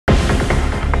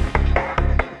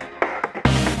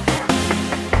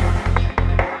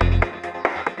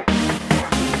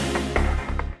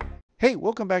Hey,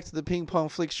 welcome back to the Ping Pong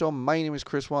Flix Show. My name is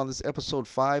Chris Wong. This is episode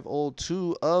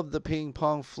 502 of the Ping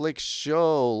Pong Flix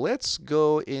Show. Let's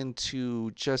go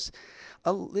into just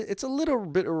it's a little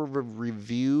bit of a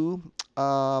review.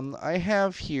 I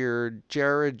have here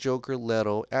Jared Joker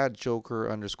Leto at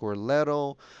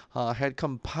Joker_Leto had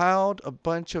compiled a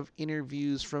bunch of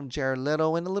interviews from Jared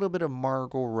Leto and a little bit of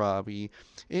Margot Robbie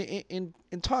in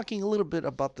talking a little bit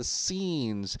about the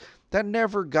scenes that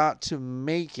never got to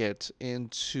make it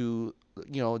into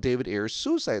David Ayer's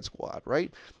Suicide Squad,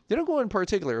 right? They don't go in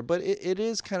particular, but it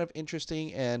is kind of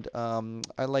interesting, and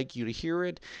I'd like you to hear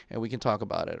it, and we can talk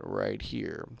about it right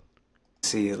here.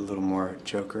 See a little more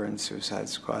Joker and Suicide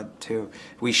Squad too.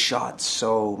 We shot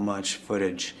so much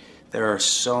footage. There are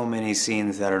so many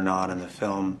scenes that are not in the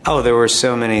film. Oh, there were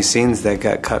so many scenes that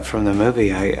got cut from the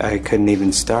movie. I couldn't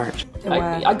even start.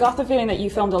 I got the feeling that you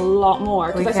filmed a lot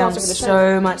more. We filmed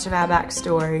so much of our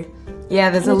backstory. Yeah,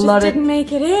 there's a lot of... didn't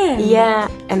make it in. Yeah,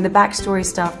 and the backstory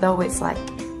stuff, though, it's like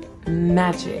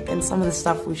magic. And some of the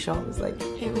stuff we shot was like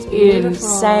it was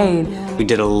insane. Yeah. We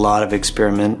did a lot of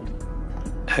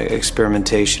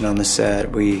experimentation on the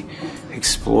set. We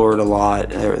explored a lot.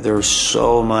 There was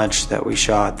so much that we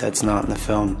shot that's not in the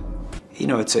film. You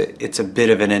know, it's a bit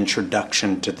of an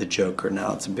introduction to the Joker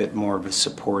now. It's a bit more of a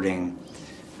supporting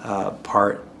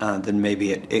part than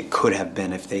maybe it could have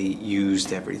been if they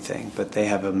used everything. But they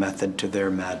have a method to their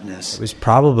madness. It was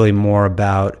probably more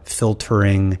about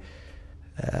filtering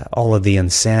all of the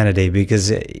insanity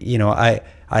because, I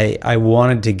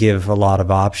wanted to give a lot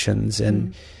of options.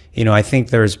 And, I think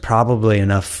there's probably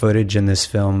enough footage in this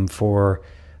film for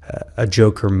a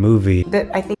Joker movie.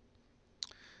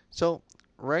 So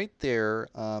right there,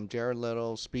 Jared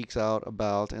Leto speaks out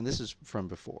about, and this is from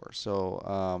before, so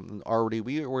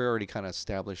we already kind of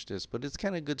established this, but it's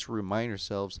kind of good to remind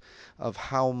ourselves of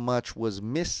how much was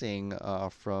missing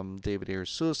from David Ayer's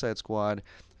Suicide Squad.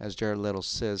 As Jared Leto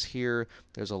says here,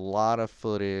 there's a lot of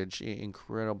footage,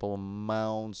 incredible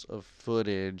amounts of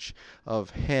footage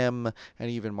of him and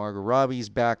even Margot Robbie's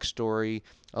backstory.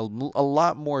 A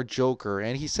lot more Joker,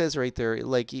 and he says right there,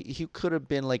 like he could have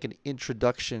been like an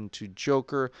introduction to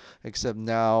Joker, except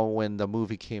now when the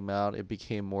movie came out, it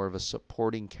became more of a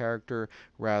supporting character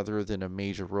rather than a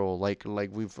major role. Like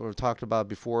we've talked about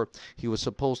before, he was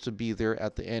supposed to be there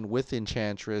at the end with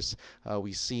Enchantress.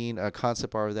 We've seen a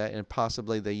concept art of that, and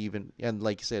possibly they even, and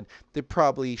like you said, they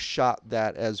probably shot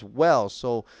that as well.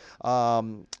 So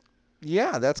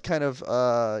yeah, that's kind of,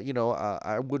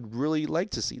 I would really like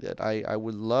to see that. I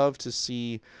would love to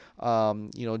see,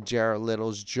 Jared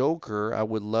Leto's Joker. I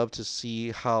would love to see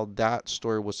how that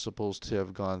story was supposed to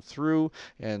have gone through.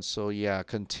 And so, yeah,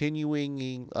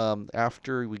 continuing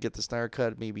after we get the Snyder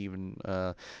Cut, maybe even,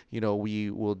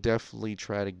 we will definitely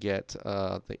try to get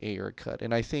the Ayer Cut.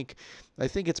 And I think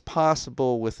it's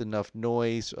possible with enough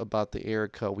noise about the Ayer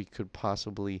Cut, we could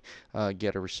possibly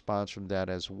get a response from that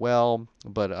as well.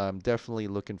 But I'm definitely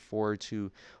looking forward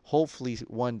to hopefully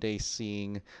one day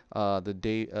seeing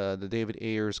the David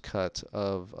Ayer's cut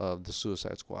of the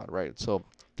Suicide Squad, right? So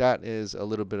that is a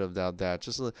little bit of that.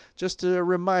 Just to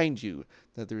remind you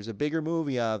that there's a bigger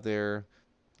movie out there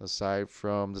aside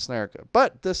from the Snyder Cut.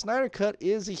 But the Snyder Cut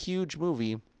is a huge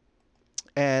movie,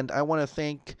 and I want to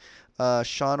thank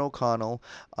Sean O'Connell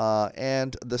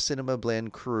and the Cinema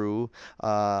Blend crew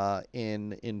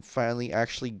in finally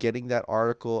actually getting that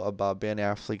article about Ben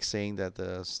Affleck saying that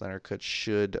the Snyder Cut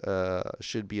should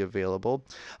be available,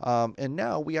 and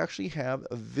now we actually have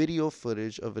a video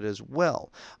footage of it as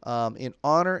well, in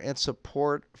honor and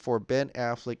support for Ben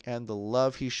Affleck and the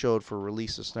love he showed for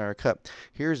release of Snyder Cut.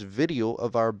 Here's video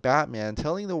of our Batman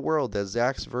telling the world that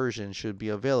Zack's version should be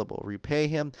available. Repay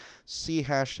him. See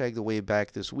hashtag The Way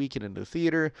Back this weekend in the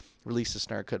theater. Release the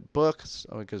Snyder Cut book,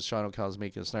 because Sean O'Connell is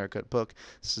making a Snyder Cut book.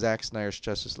 Zack Snyder's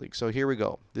Justice League. So here we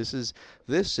go. This is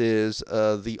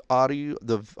the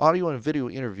audio and video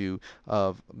interview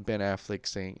of Ben Affleck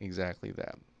saying exactly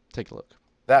that. Take a look.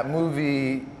 That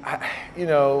movie,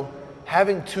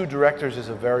 having two directors is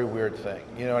a very weird thing.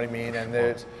 You know what I mean? And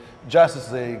there's Justice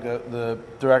League. The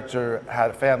director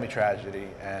had a family tragedy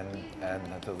and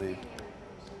had to leave.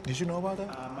 Did you know about that?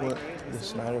 What, the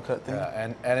Snyder Cut thing?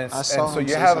 Yeah, and so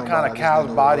you have a kind of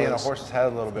cow's body and a horse's head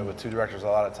a little bit with two directors a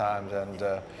lot of times, and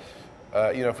for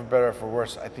better or for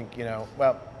worse, I think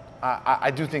I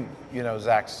do think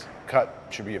Zack's cut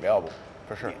should be available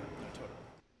for sure.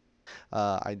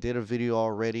 I did a video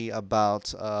already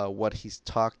about what he's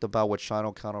talked about, what Sean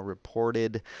O'Connell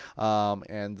reported,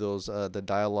 and those the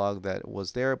dialogue that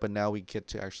was there. But now we get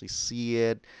to actually see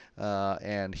it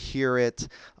and hear it,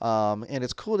 and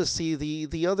it's cool to see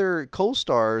the other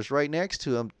co-stars right next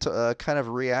to him kind of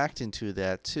reacting to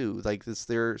that too. Like this,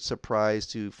 they're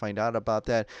surprised to find out about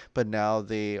that, but now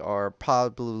they are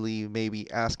probably maybe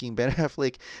asking Ben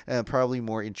Affleck, and probably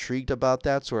more intrigued about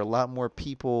that. So a lot more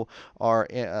people are,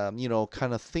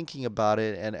 kind of thinking about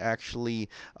it and actually,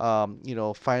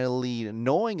 finally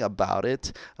knowing about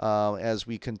it as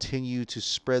we continue to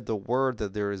spread the word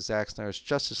that there is Zack Snyder's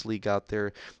Justice League out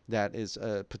there that is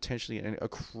potentially a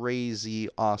crazy,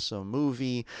 awesome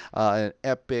movie, an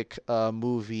epic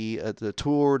movie, the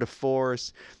tour de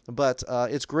force. But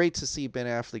it's great to see Ben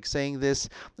Affleck saying this.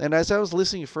 And as I was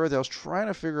listening further, I was trying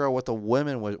to figure out what the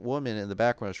woman in the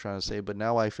background was trying to say. But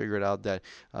now I figured out that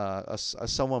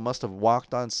someone must have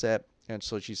walked on set. And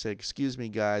so she said, "Excuse me,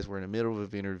 guys, we're in the middle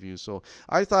of an interview." So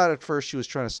I thought at first she was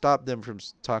trying to stop them from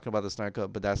talking about the Snyder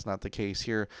Cut, but that's not the case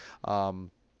here.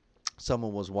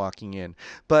 Someone was walking in.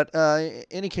 But in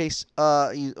any case,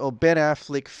 Ben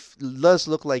Affleck does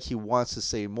look like he wants to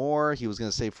say more. He was going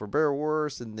to say for better or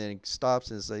worse, and then he stops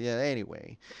and says, yeah,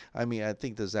 anyway. I mean, I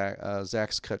think the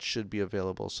Zack's cut should be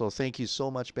available. So thank you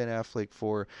so much, Ben Affleck,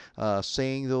 for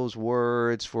saying those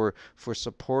words, for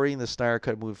supporting the Snyder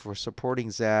Cut movie, for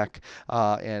supporting Zack,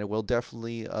 and we'll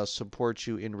definitely support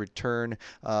you in return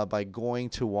by going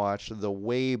to watch The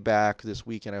Way Back this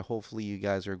weekend. Hopefully you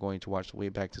guys are going to watch The Way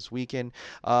Back this weekend.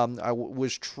 I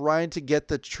was trying to get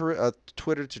the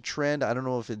Twitter to trend. I don't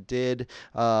know if it did.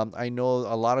 I know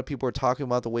a lot of people are talking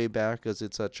about The Way Back because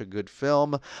it's such a good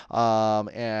film,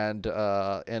 and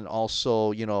also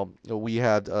we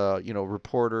had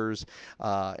reporters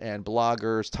and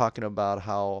bloggers talking about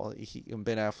how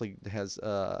Ben Affleck has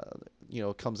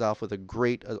comes out with a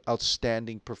great,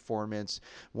 outstanding performance,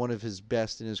 one of his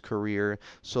best in his career.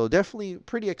 So definitely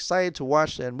pretty excited to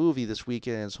watch that movie this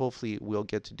weekend, and hopefully we'll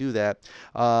get to do that.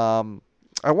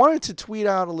 I wanted to tweet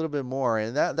out a little bit more,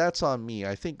 and that's on me.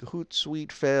 I think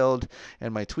Hootsuite failed,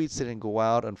 and my tweets didn't go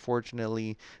out,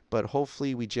 unfortunately. But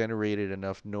hopefully we generated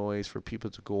enough noise for people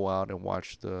to go out and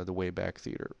watch the Way Back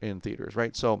in theaters,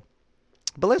 right? So.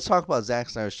 But let's talk about Zack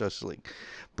Snyder's Justice League.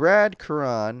 Brad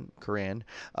Curran,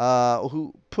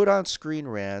 who put on Screen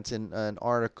Rant in an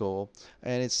article,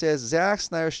 and it says Zack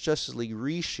Snyder's Justice League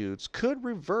reshoots could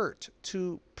revert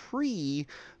to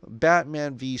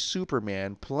pre-Batman v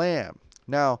Superman plan.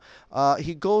 Now,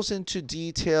 he goes into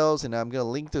details, and I'm going to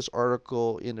link this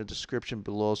article in the description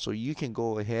below so you can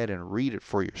go ahead and read it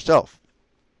for yourself.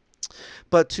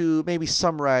 But to maybe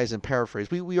summarize and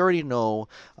paraphrase, we already know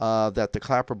that the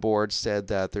Clapper board said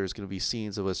that there's going to be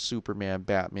scenes of a Superman,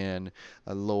 Batman,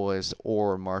 Lois,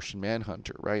 or Martian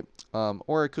Manhunter, right?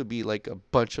 Or it could be like a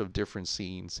bunch of different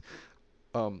scenes.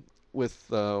 With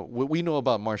what we know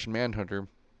about Martian Manhunter,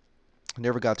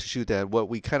 never got to shoot that. What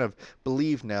we kind of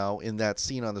believe now in that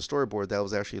scene on the storyboard, that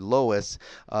was actually Lois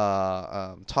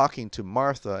talking to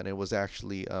Martha, and it was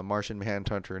actually Martian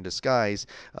Manhunter in disguise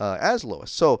as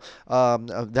Lois. So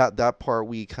that part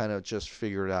we kind of just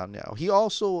figured out now.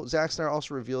 Zack Snyder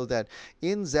also revealed that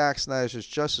in Zack Snyder's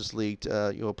Justice League,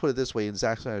 put it this way, in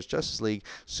Zack Snyder's Justice League,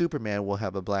 Superman will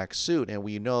have a black suit, and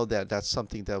we know that that's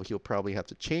something that he'll probably have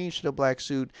to change to the black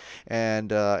suit,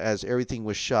 and as everything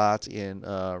was shot in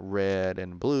red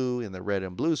and blue, in the red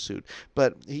and blue suit,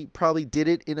 but he probably did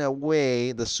it in a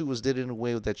way, the suit was did it in a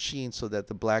way with that sheen so that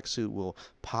the black suit will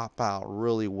pop out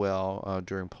really well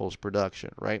during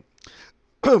post-production, right?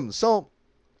 So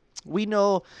we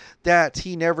know that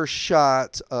he never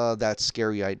shot that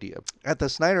scary idea. At the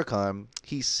SnyderCon,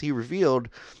 he revealed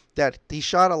that he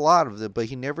shot a lot of it, but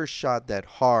he never shot that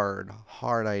hard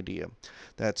idea,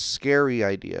 that scary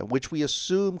idea, which we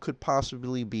assume could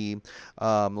possibly be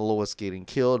Lois getting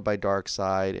killed by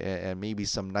Darkseid and maybe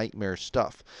some nightmare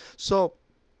stuff. So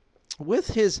with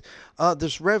his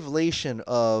this revelation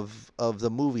of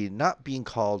the movie not being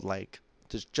called like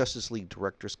the Justice League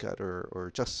Director's Cut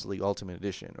or Justice League Ultimate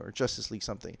Edition or Justice League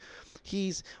something,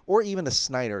 or even the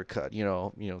Snyder Cut,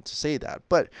 to say that,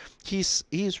 but he's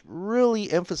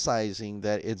really emphasizing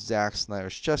that it's Zack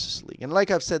Snyder's Justice League. And like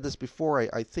I've said this before,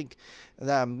 I think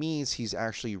that means he's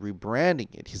actually rebranding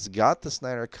it. He's got the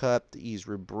Snyder Cut, he's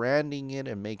rebranding it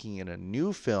and making it a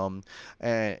new film.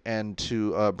 And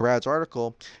to Brad's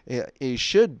article, it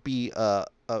should be a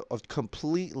a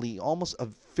completely, almost a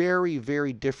very,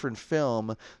 very different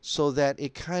film, so that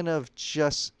it kind of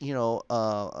just,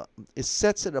 it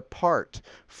sets it apart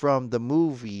from the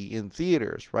movie in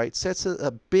theaters, right? Sets it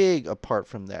a big apart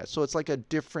from that. So it's like a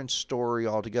different story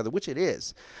altogether, which it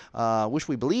is, which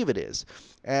we believe it is.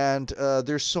 And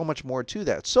there's so much more to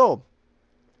that. So,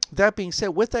 that being said,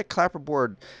 with that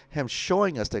clapperboard, him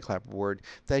showing us that clapperboard,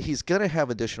 that he's going to have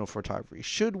additional photography,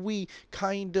 should we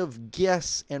kind of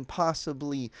guess and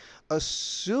possibly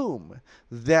assume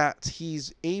that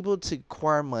he's able to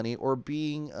acquire money, or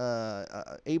being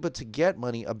able to get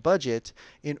money, a budget,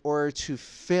 in order to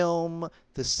film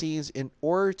the scenes, in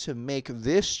order to make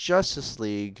this Justice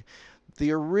League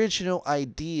the original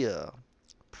idea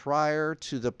prior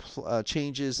to the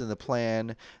changes in the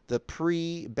plan, the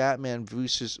pre-Batman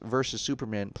versus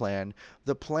Superman plan,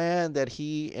 the plan that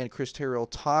he and Chris Terrell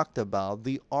talked about,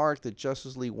 the arc, the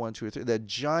Justice League 1, 2, or 3, that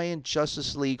giant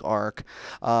Justice League arc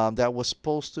that was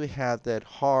supposed to have that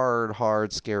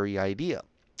hard, scary idea.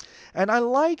 And I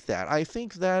like that. I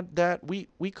think that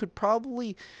we could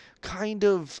probably kind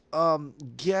of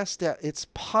guess that it's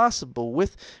possible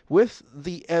with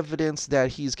the evidence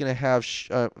that he's going to have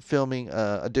filming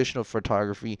additional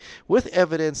photography, with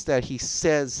evidence that he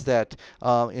says that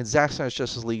in Zack Snyder's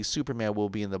Justice League, Superman will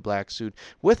be in the black suit,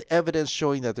 with evidence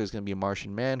showing that there's going to be a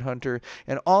Martian Manhunter,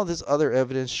 and all this other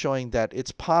evidence showing that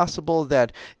it's possible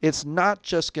that it's not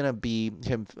just going to be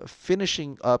him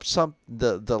finishing up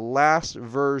the last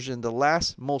version, the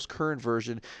last most current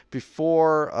version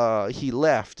before he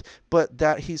left, but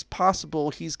that he's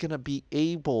going to be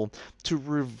able to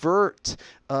revert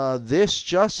this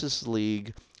Justice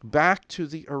League back to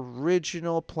the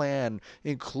original plan,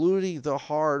 including the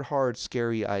hard,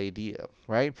 scary idea,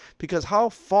 right? Because how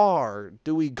far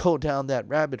do we go down that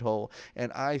rabbit hole?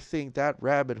 And I think that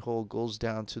rabbit hole goes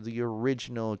down to the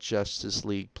original Justice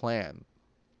League plan.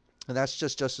 And that's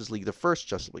just Justice League, the first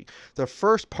Justice League, the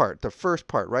first part,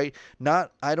 right?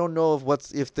 Not, I don't know if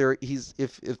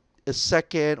a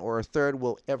second or a third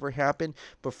will ever happen,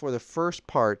 but for the first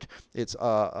part, it's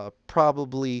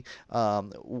probably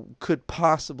could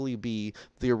possibly be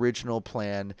the original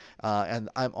plan, and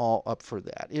I'm all up for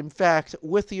that. In fact,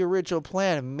 with the original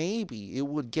plan, maybe it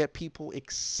would get people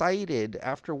excited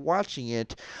after watching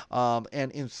it,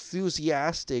 and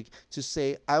enthusiastic to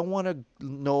say, I want to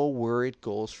know where it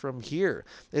goes from here.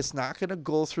 It's not going to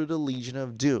go through the Legion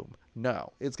of Doom.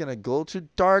 No, it's going to go to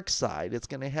Darkseid. It's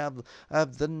going to have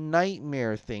the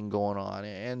nightmare thing going on,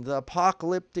 and the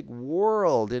apocalyptic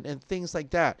world, and things like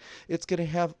that. It's going to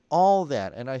have all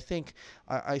that, and I think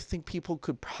people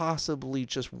could possibly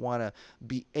just want to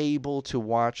be able to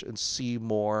watch and see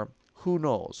more. Who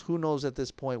knows? Who knows at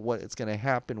this point what it's going to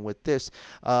happen with this?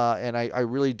 And I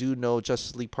really do know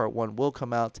Justice League Part 1 will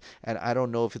come out, and I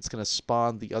don't know if it's going to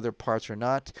spawn the other parts or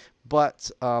not. But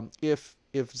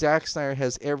if Zack Snyder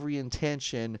has every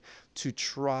intention to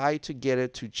try to get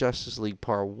it to Justice League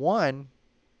Part 1,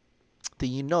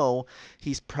 then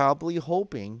he's probably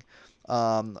hoping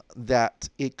that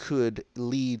it could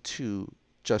lead to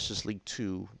Justice League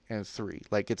 2 and 3.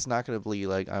 Like, it's not going to be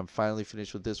like, I'm finally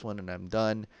finished with this one and I'm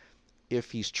done.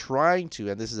 If he's trying to,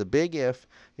 and this is a big if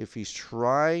he's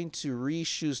trying to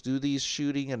reshoot, do these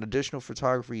shooting and additional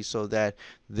photography so that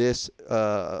this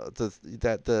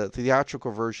the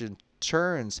theatrical version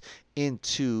turns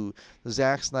into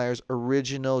Zack Snyder's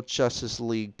original Justice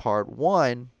League Part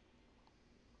 1,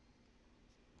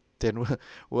 then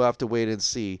we'll have to wait and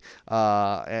see.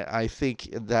 And I think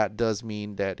that does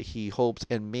mean that he hopes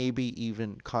and maybe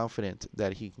even confident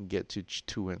that he can get to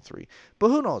 2 and 3. But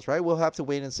who knows, right? We'll have to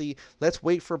wait and see. Let's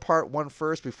wait for Part 1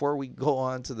 first before we go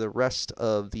on to the rest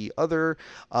of the other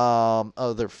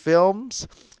films.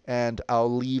 And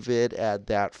I'll leave it at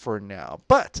that for now.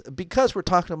 But because we're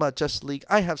talking about Justice League,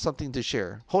 I have something to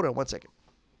share. Hold on one second.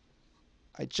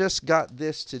 I just got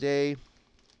this today.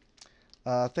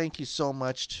 Thank you so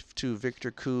much to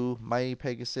Victor Koo, Mighty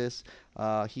Pegasus.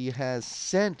 He has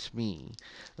sent me,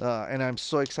 and I'm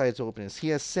so excited to open this. He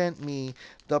has sent me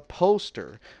the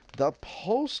poster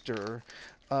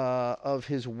of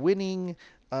his winning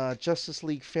Justice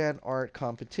League fan art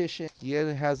competition. He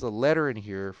has a letter in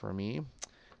here for me.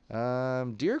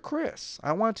 Dear Chris,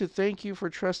 I want to thank you for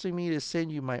trusting me to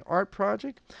send you my art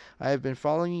project. I have been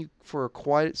following you for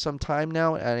quite some time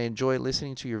now, and I enjoy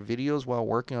listening to your videos while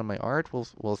working on my art.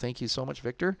 Well, thank you so much,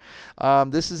 Victor.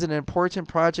 This is an important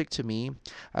project to me.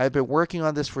 I've been working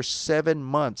on this for 7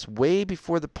 months, way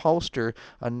before the poster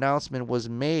announcement was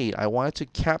made. I wanted to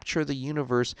capture the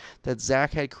universe that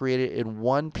Zack had created in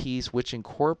one piece, which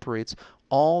incorporates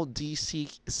all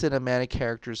DC cinematic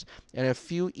characters, and a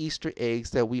few Easter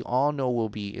eggs that we all know will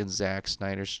be in Zack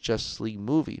Snyder's Justice League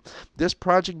movie. This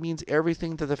project means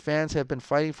everything that the fans have been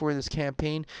fighting for in this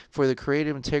campaign, for the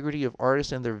creative integrity of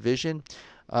artists and their vision.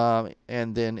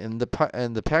 And then in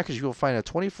the package, you will find a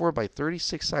 24 by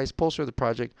 36 size poster of the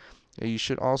project. You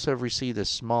should also have received a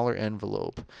smaller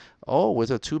envelope. Oh,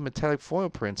 with 2 metallic foil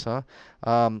prints, huh?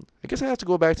 I guess I have to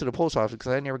go back to the post office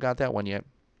because I never got that one yet.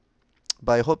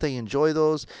 But I hope they enjoy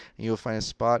those, and you'll find a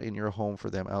spot in your home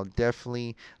for them. I'll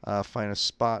definitely find a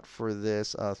spot for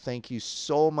this. Thank you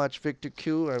so much, Victor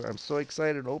Q. I'm so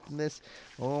excited to open this.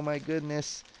 Oh, my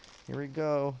goodness. Here we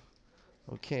go.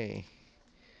 Okay.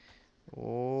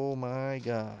 Oh, my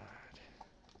God.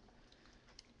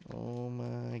 Oh,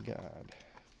 my God.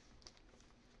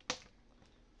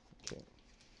 Okay.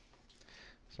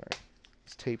 Sorry.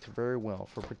 It's taped very well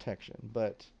for protection,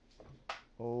 but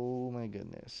oh, my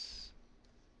goodness.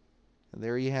 And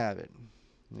there you have it.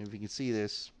 And if you can see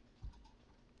this,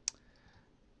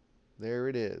 there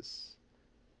it is.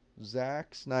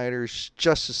 Zack Snyder's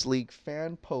Justice League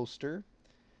fan poster.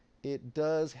 It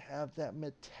does have that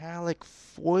metallic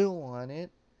foil on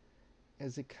it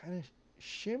as it kind of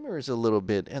shimmers a little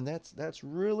bit, and that's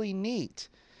really neat.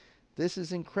 This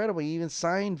is incredible. He even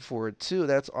signed for it too.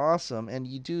 That's awesome. And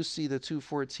you do see the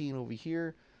 214 over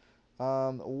here.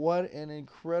 What an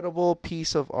incredible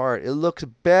piece of art. It looks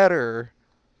better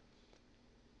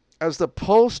as the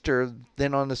poster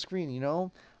than on the screen, you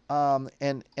know?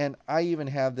 And I even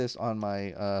have this on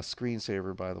my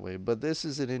screensaver, by the way. But this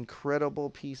is an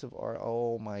incredible piece of art.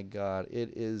 Oh, my God.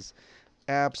 It is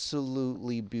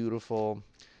absolutely beautiful.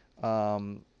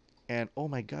 And, oh,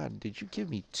 my God, did you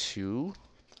give me 2?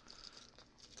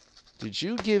 Did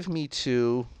you give me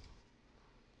 2?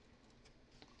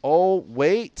 Oh,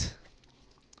 wait.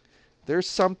 There's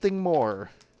something more.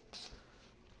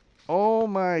 Oh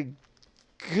my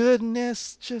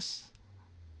goodness. Just.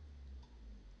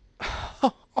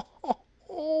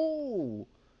 Oh.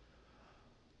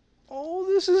 Oh,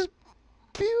 this is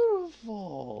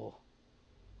beautiful.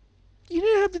 You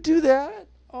didn't have to do that.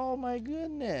 Oh my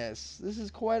goodness. This is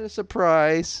quite a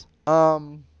surprise.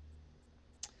 Look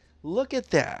at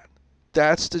that.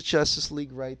 That's the Justice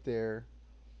League right there.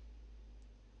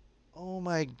 Oh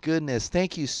my goodness.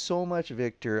 Thank you so much,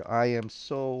 Victor. I am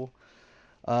so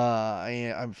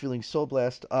I'm feeling so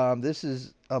blessed. This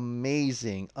is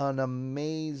amazing. An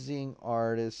amazing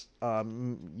artist.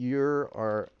 You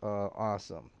are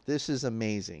awesome. This is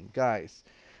amazing. Guys,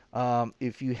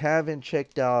 if you haven't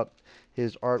checked out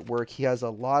his artwork, he has a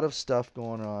lot of stuff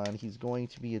going on. He's going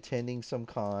to be attending some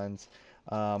cons.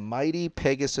 Mighty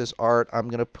Pegasus Art. I'm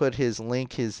going to put his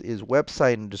link, his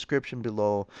website in the description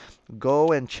below.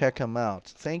 Go and check him out.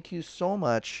 Thank you so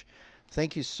much.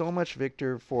 Thank you so much,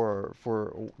 Victor, for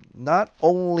not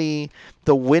only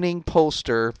the winning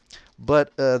poster,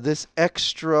 but this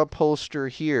extra poster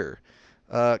here.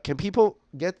 Can people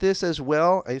get this as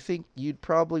well? I think you'd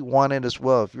probably want it as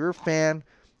well. If you're a fan,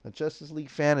 a Justice League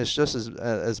fan is just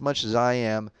as much as I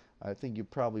am, I think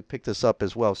you'd probably pick this up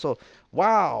as well. So,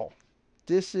 wow.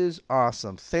 This is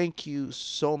awesome. Thank you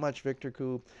so much, Victor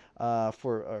Koo,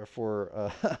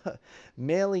 for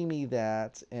mailing me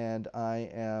that, and I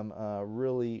am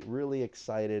really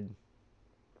excited.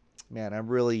 Man, I'm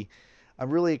really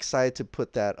excited to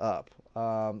put that up.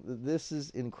 This is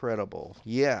incredible.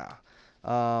 Yeah.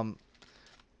 And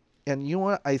you know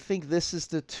what? I think this is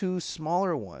the 2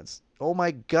 smaller ones. Oh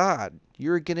my God!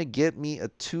 You're gonna get me a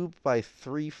 2 by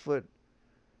 3 foot.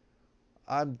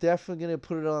 I'm definitely going to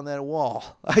put it on that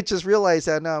wall. I just realized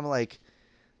that now. I'm like,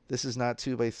 this is not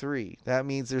 2 by 3. That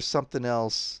means there's something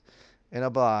else in a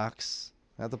box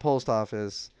at the post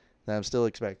office that I'm still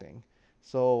expecting.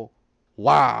 So,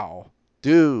 wow.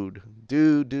 Dude.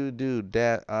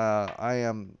 That, I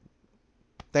am,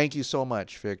 thank you so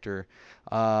much, Victor.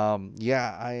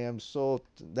 Yeah, I am so,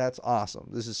 that's awesome.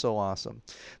 This is so awesome.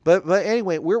 But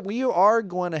anyway, we are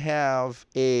going to have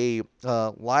a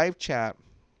live chat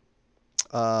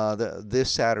this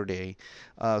Saturday.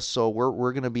 So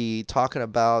we're going to be talking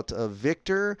about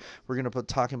Victor. We're going to be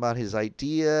talking about his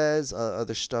ideas,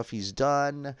 other stuff he's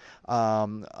done,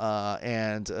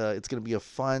 and it's going to be a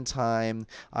fun time.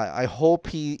 I hope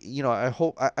he,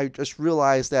 I just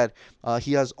realized that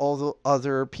he has all the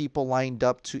other people lined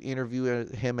up to interview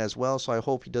him as well. So I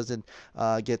hope he doesn't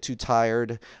get too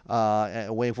tired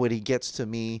when he gets to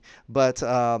me. But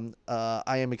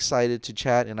I am excited to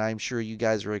chat, and I'm sure you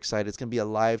guys are excited. It's going to be a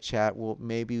live chat. We'll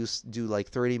maybe do like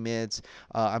like 30 minutes.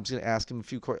 I'm just gonna ask him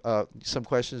some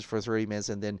questions for 30 minutes,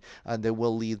 and then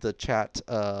we'll leave the chat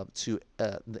to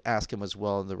ask him as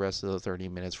well in the rest of the 30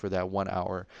 minutes for that 1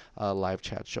 hour live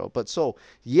chat show. But so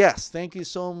yes, thank you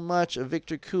so much,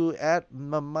 Victor Koo at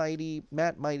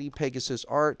Matt Mighty Pegasus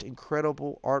Art.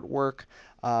 Incredible artwork.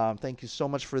 Thank you so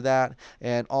much for that.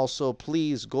 And also,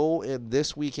 please go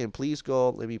this weekend. Please go.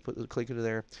 Let me click into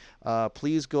there.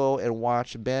 Please go and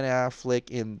watch Ben Affleck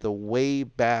in The Way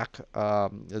Back.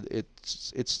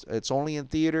 It's only in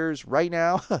theaters right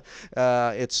now.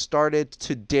 It started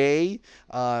today.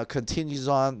 Continues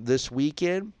on this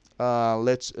weekend.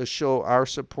 Let's show our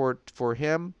support for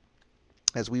him,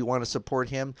 as we want to support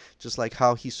him just like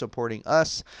how he's supporting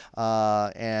us,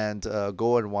 and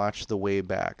go and watch The Way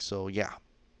Back. So yeah,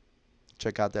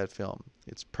 check out that film.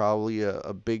 It's probably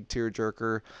a big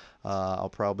tearjerker. I'll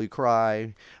probably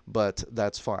cry, but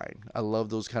that's fine. I love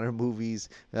those kind of movies,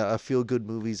 feel-good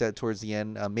movies at towards the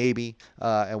end, maybe,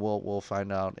 and we'll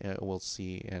find out, and we'll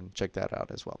see and check that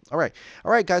out as well. All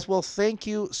right, guys. Well, thank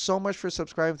you so much for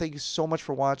subscribing. Thank you so much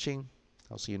for watching.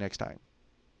 I'll see you next time.